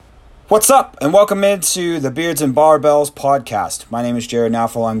What's up, and welcome into the Beards and Barbells podcast. My name is Jared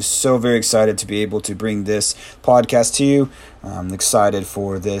Naffel. I'm so very excited to be able to bring this podcast to you. I'm excited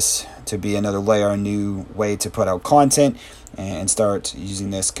for this to be another layer, a new way to put out content and start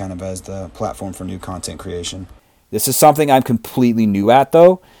using this kind of as the platform for new content creation. This is something I'm completely new at,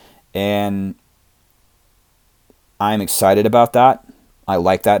 though, and I'm excited about that. I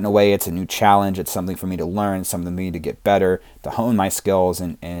like that in a way. It's a new challenge. It's something for me to learn, something for me to get better, to hone my skills,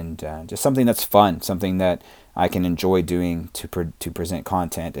 and just something that's fun, something that I can enjoy doing to present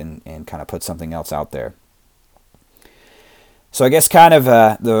content and kind of put something else out there. So I guess kind of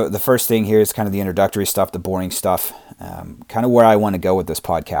the first thing here is kind of the introductory stuff, the boring stuff, kind of where I want to go with this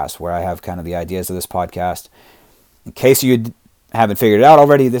podcast, where I have kind of the ideas of this podcast. In case you haven't figured it out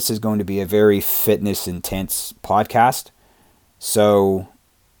already, this is going to be a very fitness-intense podcast. So,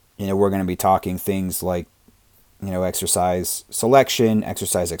 we're going to be talking things like, exercise selection,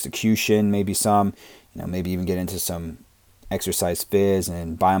 exercise execution, maybe some, maybe even get into some exercise phys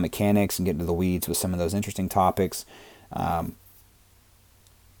and biomechanics and get into the weeds with some of those interesting topics.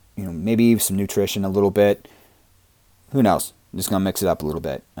 Maybe some nutrition a little bit. Who knows? I'm just going to mix it up a little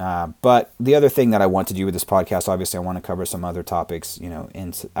bit. But the other thing that I want to do with this podcast, obviously I want to cover some other topics,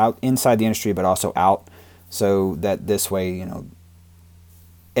 inside the industry, but also out. So that this way,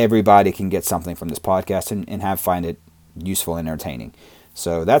 everybody can get something from this podcast and find it useful and entertaining.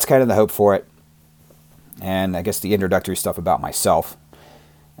 So that's kind of the hope for it. And I guess the introductory stuff about myself.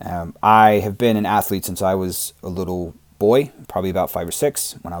 I have been an athlete since I was a little boy, probably about 5 or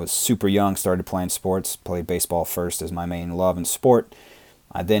 6. When I was super young, started playing sports, played baseball first as my main love and sport.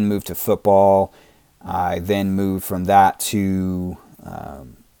 I then moved to football. I then moved from that to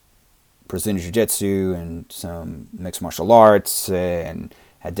Brazilian Jiu-Jitsu and some mixed martial arts, and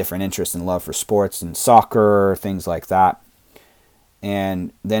had different interests and love for sports and soccer, things like that.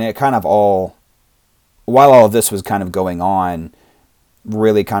 And then it kind of while all of this was kind of going on,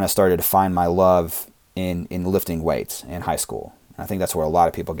 really kind of started to find my love in lifting weights in high school. I think that's where a lot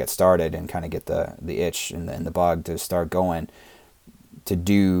of people get started and kind of get the itch and the bug to start going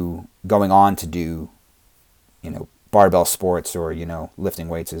on to do, barbell sports or, lifting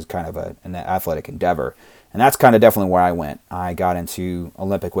weights is kind of an athletic endeavor. And that's kind of definitely where I went. I got into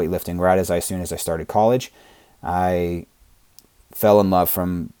Olympic weightlifting right as soon as I started college. I fell in love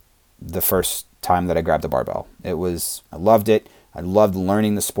from the first time that I grabbed the barbell. I loved it. I loved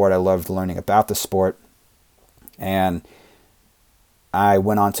learning the sport. I loved learning about the sport. And I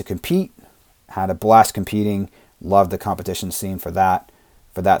went on to compete, had a blast competing, loved the competition scene for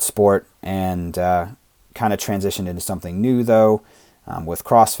that sport, and kind of transitioned into something new, though, with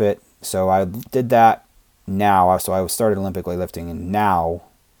CrossFit. So I did that now. So I started Olympic weightlifting, and now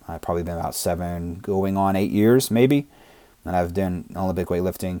I've probably been about 7, going on 8 years, maybe, that I've done Olympic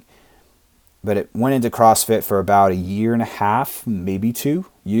weightlifting. But it went into CrossFit for about 1.5 years, maybe 2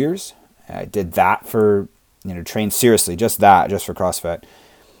 years. I did that for, trained seriously, just for CrossFit,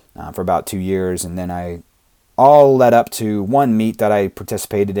 for about 2 years. And then I all led up to one meet that I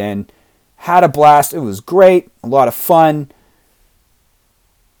participated in. Had a blast. It was great. A lot of fun.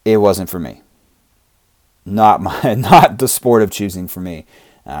 It wasn't for me. Not the sport of choosing for me.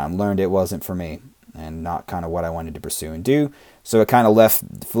 Learned it wasn't for me and not kind of what I wanted to pursue and do. So it kind of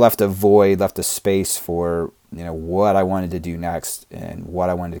left a void, left a space for, what I wanted to do next and what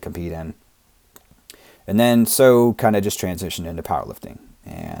I wanted to compete in. And then so kind of just transitioned into powerlifting.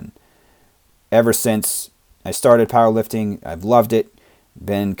 And ever since I started powerlifting, I've loved it.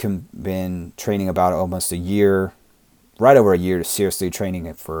 Been training about almost a year, right over a year, to seriously training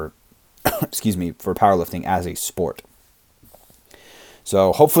it for for powerlifting as a sport.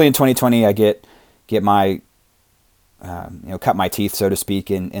 So hopefully in 2020 I get my cut my teeth, so to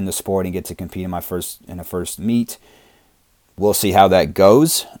speak, in the sport and get to compete in a first meet. We'll see how that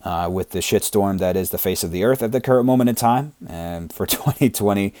goes with the shitstorm that is the face of the earth at the current moment in time for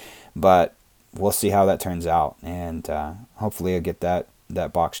 2020, but we'll see how that turns out, and hopefully I get that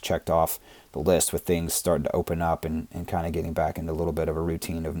box checked off the list with things starting to open up and kind of getting back into a little bit of a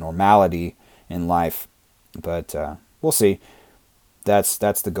routine of normality in life. But we'll see. That's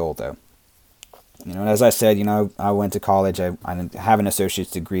the goal, though. And as I said, I went to college. I have an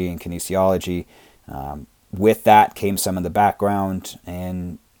associate's degree in kinesiology. With that came some of the background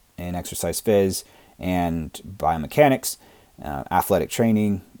in exercise phys and biomechanics, athletic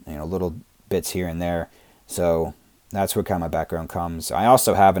training, little bits here and there. So that's where kind of my background comes. I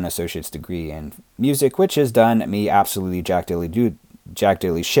also have an associate's degree in music, which has done me absolutely jack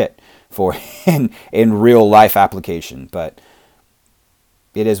diddly shit for in real life application. But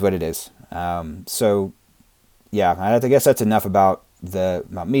it is what it is. So yeah, I guess that's enough about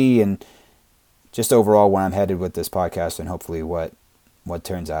about me and just overall where I'm headed with this podcast and hopefully what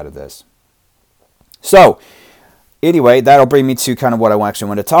turns out of this. So anyway, that'll bring me to kind of what I actually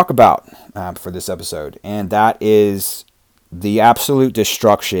want to talk about for this episode, and that is the absolute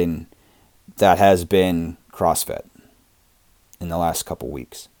destruction that has been CrossFit in the last couple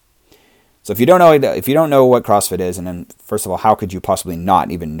weeks. So if you don't know what CrossFit is, and then first of all, how could you possibly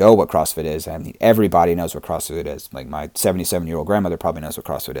not even know what CrossFit is? I mean, everybody knows what CrossFit is. Like my 77-year-old grandmother probably knows what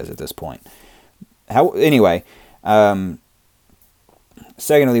CrossFit is at this point.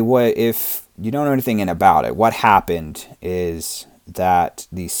 Secondly, what if you don't know anything about it? What happened is that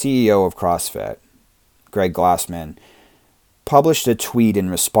the CEO of CrossFit, Greg Glassman, published a tweet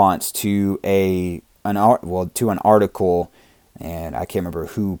in response to an article, and I can't remember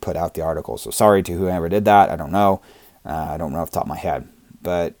who put out the article. So sorry to whoever did that. I don't know. I don't know off the top of my head,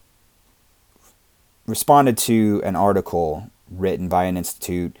 but responded to an article written by an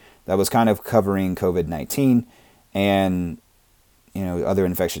institute that was kind of covering COVID-19 and other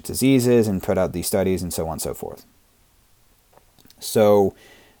infectious diseases, and put out these studies and so on and so forth. So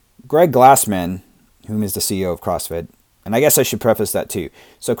Greg Glassman, whom is the CEO of CrossFit, and I guess I should preface that too.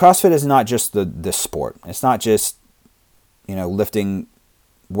 So CrossFit is not just the sport. It's not just lifting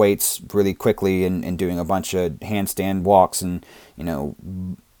weights really quickly and doing a bunch of handstand walks and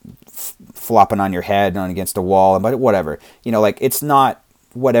flopping on your head on against a wall, but whatever. It's not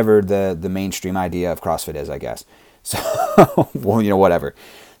whatever the mainstream idea of CrossFit is, I guess. So, whatever.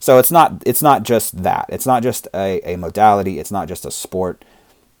 So it's not just that. It's not just a modality. It's not just a sport.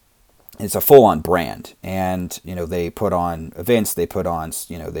 It's a full-on brand. And, they put on events. They put on,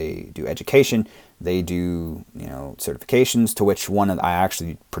 they do education. They do, certifications, to which one I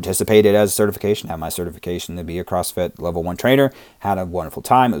actually participated as a certification, had my certification to be a CrossFit level 1 trainer. Had a wonderful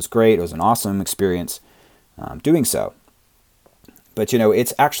time. It was great. It was an awesome experience doing so. But,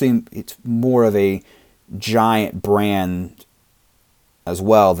 it's more of a giant brand as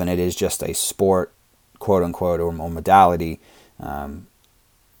well than it is just a sport, quote unquote, or modality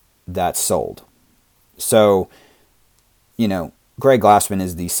that's sold. So, Greg Glassman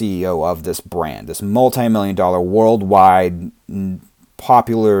is the CEO of this brand, this multi-million-dollar, worldwide,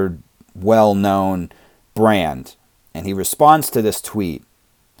 popular, well-known brand. And he responds to this tweet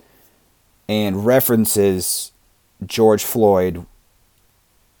and references George Floyd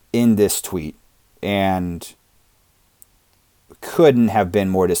in this tweet, and couldn't have been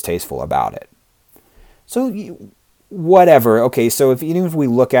more distasteful about it. So, whatever. Okay, so even if we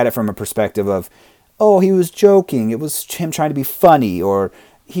look at it from a perspective of, oh, he was joking, it was him trying to be funny, or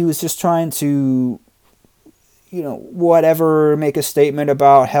he was just trying to, whatever, make a statement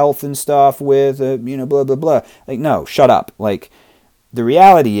about health and stuff with, blah, blah, blah. Like, no, shut up. Like, the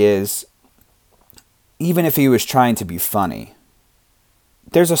reality is, even if he was trying to be funny,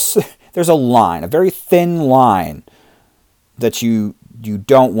 there's a line, a very thin line that you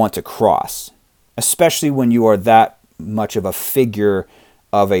don't want to cross, especially when you are that much of a figure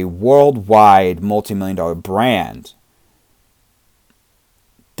of a worldwide multi-million-dollar brand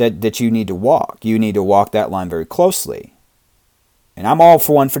that you need to walk. You need to walk that line very closely. And I'm all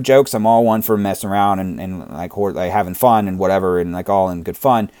for jokes. I'm all one for messing around and like having fun and whatever, and like all in good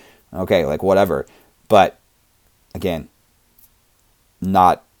fun. Okay, like whatever. But again,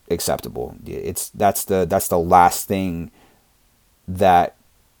 not acceptable. That's the last thing that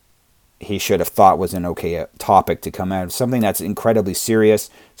he should have thought was an okay topic to come out. Something that's incredibly serious,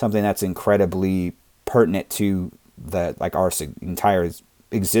 something that's incredibly pertinent to our entire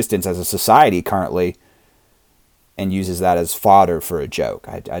existence as a society currently, and uses that as fodder for a joke.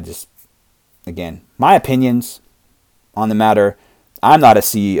 I just, again, my opinions on the matter. I'm not a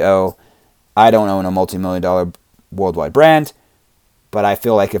CEO. I don't own a multi-million-dollar worldwide brand. But I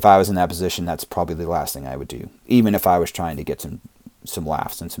feel like if I was in that position, that's probably the last thing I would do, even if I was trying to get some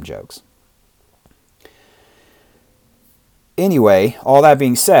laughs and some jokes. Anyway, all that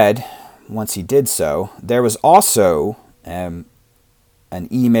being said, once he did so, there was also an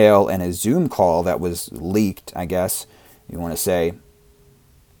email and a Zoom call that was leaked, I guess you want to say.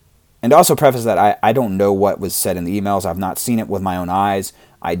 And also preface that I don't know what was said in the emails. I've not seen it with my own eyes.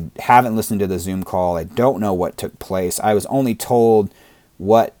 I haven't listened to the Zoom call. I don't know what took place. I was only told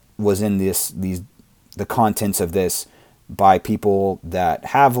what was in the contents of this by people that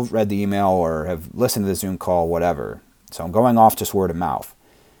have read the email or have listened to the Zoom call, whatever. So I'm going off just word of mouth.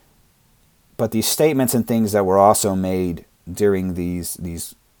 But these statements and things that were also made during this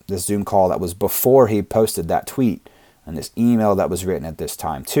Zoom call that was before he posted that tweet, and this email that was written at this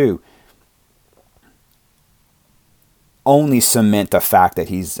time too, only cement the fact that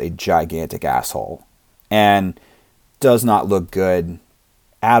he's a gigantic asshole. And does not look good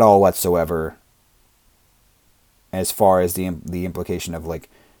at all whatsoever, as far as the implication of like,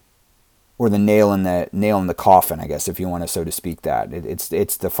 or the nail in the coffin, I guess, if you want to, so to speak, that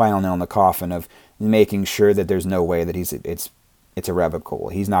it's the final nail in the coffin of making sure that there's no way that it's irrevocable.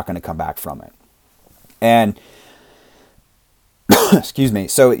 He's not going to come back from it. And excuse me.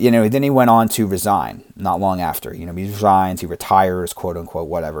 So, then he went on to resign not long after. He resigns, he retires, quote unquote,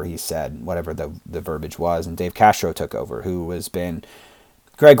 whatever he said, whatever the verbiage was. And Dave Castro took over, who has been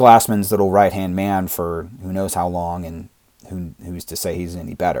Greg Glassman's little right-hand man for who knows how long, and who's to say he's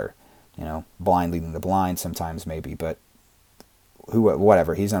any better. Blind leading the blind sometimes maybe, but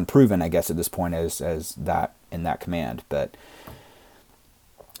whatever. He's unproven, I guess, at this point as that in that command. But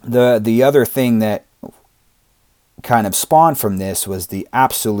the other thing that kind of spawned from this was the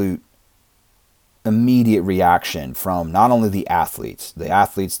absolute immediate reaction from not only the athletes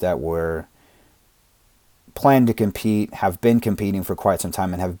that were planned to compete, have been competing for quite some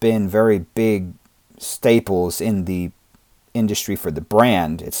time, and have been very big staples in the industry for the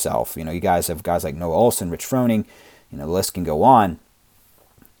brand itself. You guys have guys like Noah Olsen, Rich Froning, the list can go on.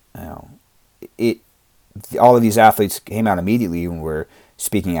 All of these athletes came out immediately and were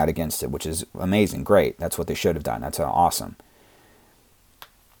speaking out against it, which is amazing, great. That's what they should have done. That's awesome.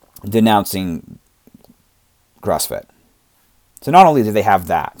 Denouncing CrossFit. So not only did they have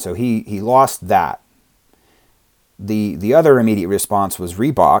that, so he lost that. The other immediate response was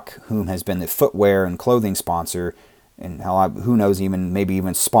Reebok, whom has been the footwear and clothing sponsor, and who knows, maybe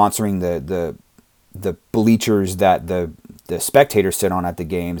even sponsoring the bleachers that the spectators sit on at the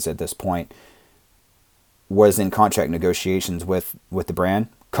games at this point, was in contract negotiations with the brand.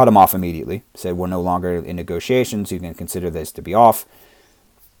 Cut them off immediately. Said, we're no longer in negotiations. You can consider this to be off.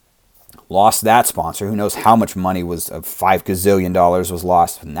 Lost that sponsor. Who knows how much money of $5 gazillion was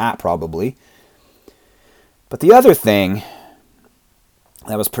lost from that, probably. But the other thing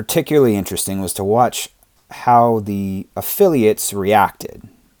that was particularly interesting was to watch how the affiliates reacted.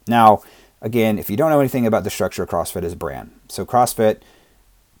 Now, again, if you don't know anything about the structure of CrossFit as a brand, so CrossFit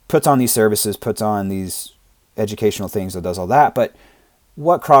puts on these services, puts on these educational things, that does all that, but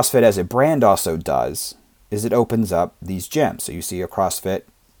what CrossFit as a brand also does is it opens up these gyms. So you see a CrossFit,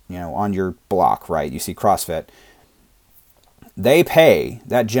 on your block, right? You see CrossFit. They pay,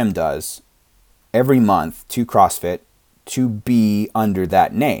 that gym does, every month to CrossFit to be under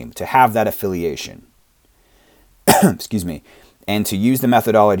that name, to have that affiliation. Excuse me. And to use the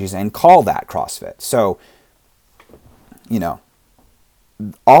methodologies and call that CrossFit. So,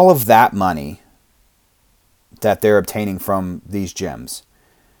 all of that money that they're obtaining from these gyms,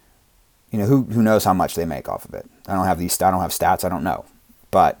 who knows how much they make off of it. I don't have stats, I don't know.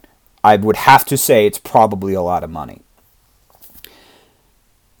 But I would have to say it's probably a lot of money.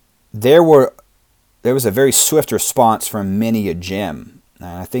 There was a very swift response from many a gym. And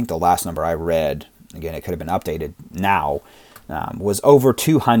I think the last number I read, again, it could have been updated now, was over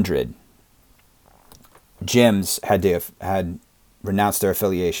 200 gyms had renounced their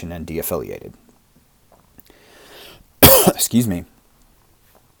affiliation and de-affiliated. Excuse me.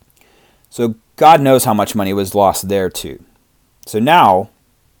 So God knows how much money was lost there too. So now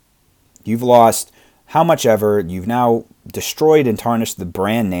you've lost how much ever. You've now destroyed and tarnished the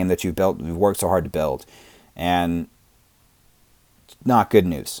brand name that you've worked so hard to build. And not good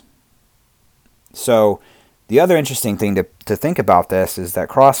news. So the other interesting thing to think about this is that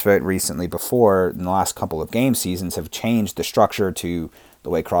CrossFit recently, in the last couple of game seasons, have changed the structure to the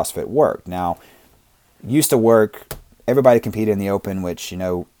way CrossFit worked. Now, used to work, everybody competed in the open, which,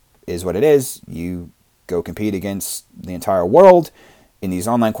 is what it is. You go compete against the entire world in these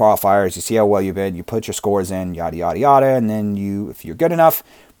online qualifiers. You see how well you've been. You put your scores in, yada, yada, yada. And then if you're good enough,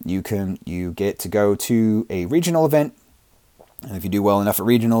 you get to go to a regional event. And if you do well enough at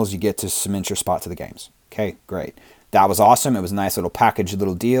regionals, you get to cement your spot to the games. Okay, great. That was awesome. It was a nice little package,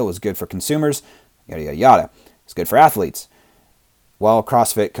 little deal. It was good for consumers, yada, yada, yada. It's good for athletes. Well,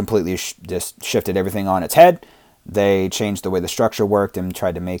 CrossFit completely just shifted everything on its head. They changed the way the structure worked and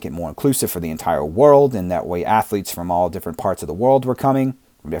tried to make it more inclusive for the entire world. And that way athletes from all different parts of the world were coming,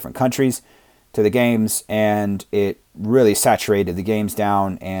 from different countries, to the games. And it really saturated the games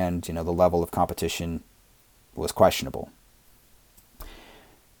down, and the level of competition was questionable.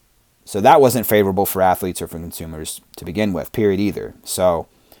 So that wasn't favorable for athletes or for consumers to begin with, period, either. So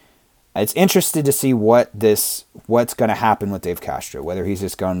it's interesting to see what's going to happen with Dave Castro, whether he's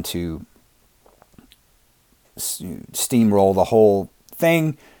just going to steamroll the whole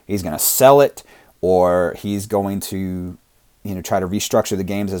thing, he's going to sell it, or he's going to try to restructure the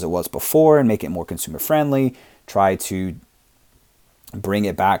games as it was before and make it more consumer friendly, try to bring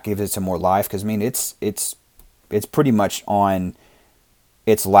it back, give it some more life, because it's it's pretty much on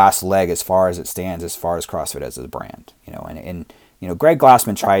its last leg as far as it stands, as far as CrossFit as a brand, and Greg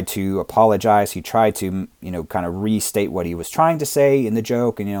Glassman tried to apologize. He tried to, kind of restate what he was trying to say in the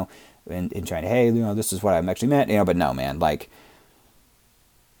joke, and trying to, hey, this is what I actually meant, but no, man, like,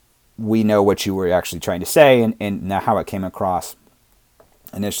 we know what you were actually trying to say, and now how it came across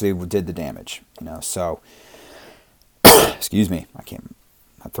initially did the damage, so, excuse me, my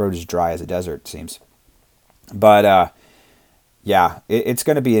throat is dry as a desert, it seems, but, yeah, it's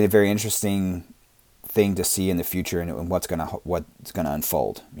going to be a very interesting thing to see in the future, and what's going to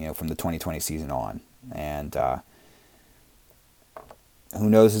unfold, from the 2020 season on, and who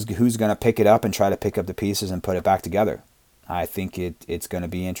knows who's going to pick it up and try to pick up the pieces and put it back together. I think it's going to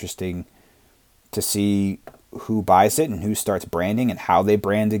be interesting to see who buys it and who starts branding and how they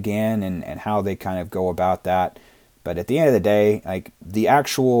brand again, and how they kind of go about that. But at the end of the day, like, the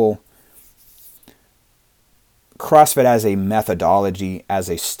actual CrossFit as a methodology, as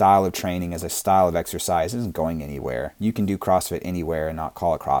a style of training, as a style of exercise isn't going anywhere. You can do CrossFit anywhere and not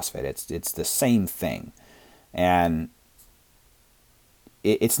call it CrossFit. It's the same thing. And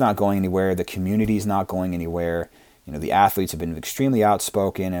it's not going anywhere. The community's not going anywhere. The athletes have been extremely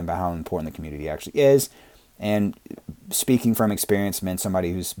outspoken about how important the community actually is. And speaking from experience,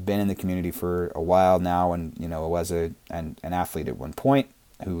 somebody who's been in the community for a while now, and was an athlete at one point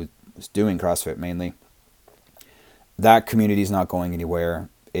who was doing CrossFit mainly, that community is not going anywhere.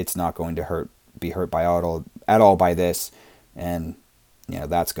 It's not going to be hurt by at all by this, and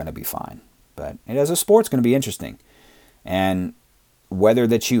that's going to be fine. But as a sport, it's going to be interesting. And whether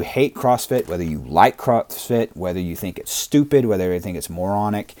that you hate CrossFit, whether you like CrossFit, whether you think it's stupid, whether you think it's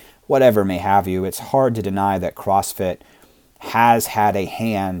moronic, whatever may have you, it's hard to deny that CrossFit has had a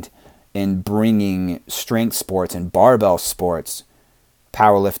hand in bringing strength sports and barbell sports,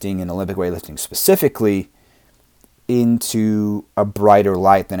 powerlifting and Olympic weightlifting specifically, into a brighter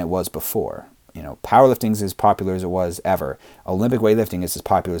light than it was before. Powerlifting is as popular as it was ever. Olympic weightlifting is as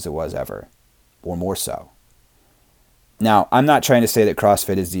popular as it was ever, or more so. Now, I'm not trying to say that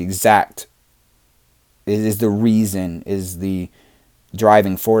CrossFit is the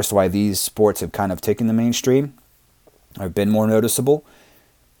driving force why these sports have kind of taken the mainstream, or been more noticeable,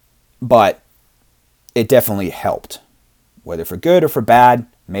 but it definitely helped. Whether for good or for bad,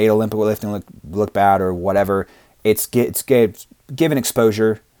 made Olympic weightlifting look bad or whatever, it's given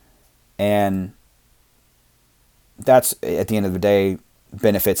exposure, and that's, at the end of the day,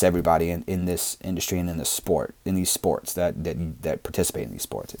 benefits everybody in this industry and in this sport, in these sports that participate in these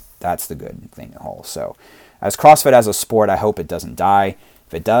sports. That's the good thing in whole. So, as CrossFit as a sport, I hope it doesn't die.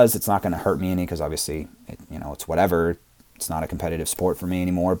 If it does, it's not going to hurt me any, because obviously, it's whatever. It's not a competitive sport for me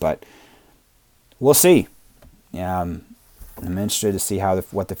anymore. But we'll see. I'm interested to see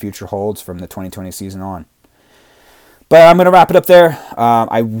what the future holds from the 2020 season on. But I'm going to wrap it up there.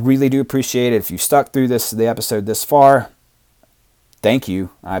 I really do appreciate it. If you stuck through the episode this far, thank you.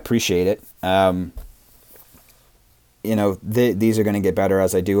 I appreciate it. These are going to get better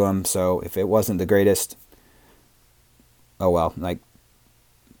as I do them. So if it wasn't the greatest, oh well. Like,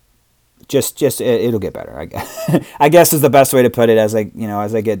 it'll get better. I guess is the best way to put it. As I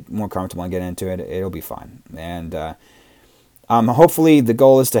get more comfortable and get into it, it'll be fine. And hopefully the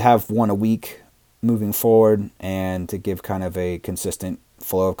goal is to have one a week moving forward, and to give kind of a consistent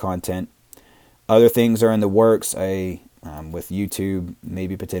flow of content. Other things are in the works. With YouTube,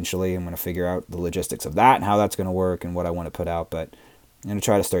 maybe potentially, I'm going to figure out the logistics of that and how that's going to work and what I want to put out, but I'm going to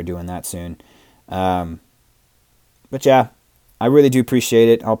try to start doing that soon. But yeah, I really do appreciate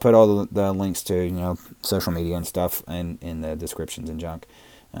it. I'll put all the links to, social media and stuff in the descriptions and junk,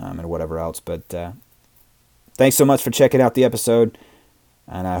 and whatever else. But thanks so much for checking out the episode,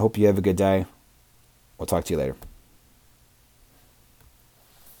 and I hope you have a good day. We'll talk to you later.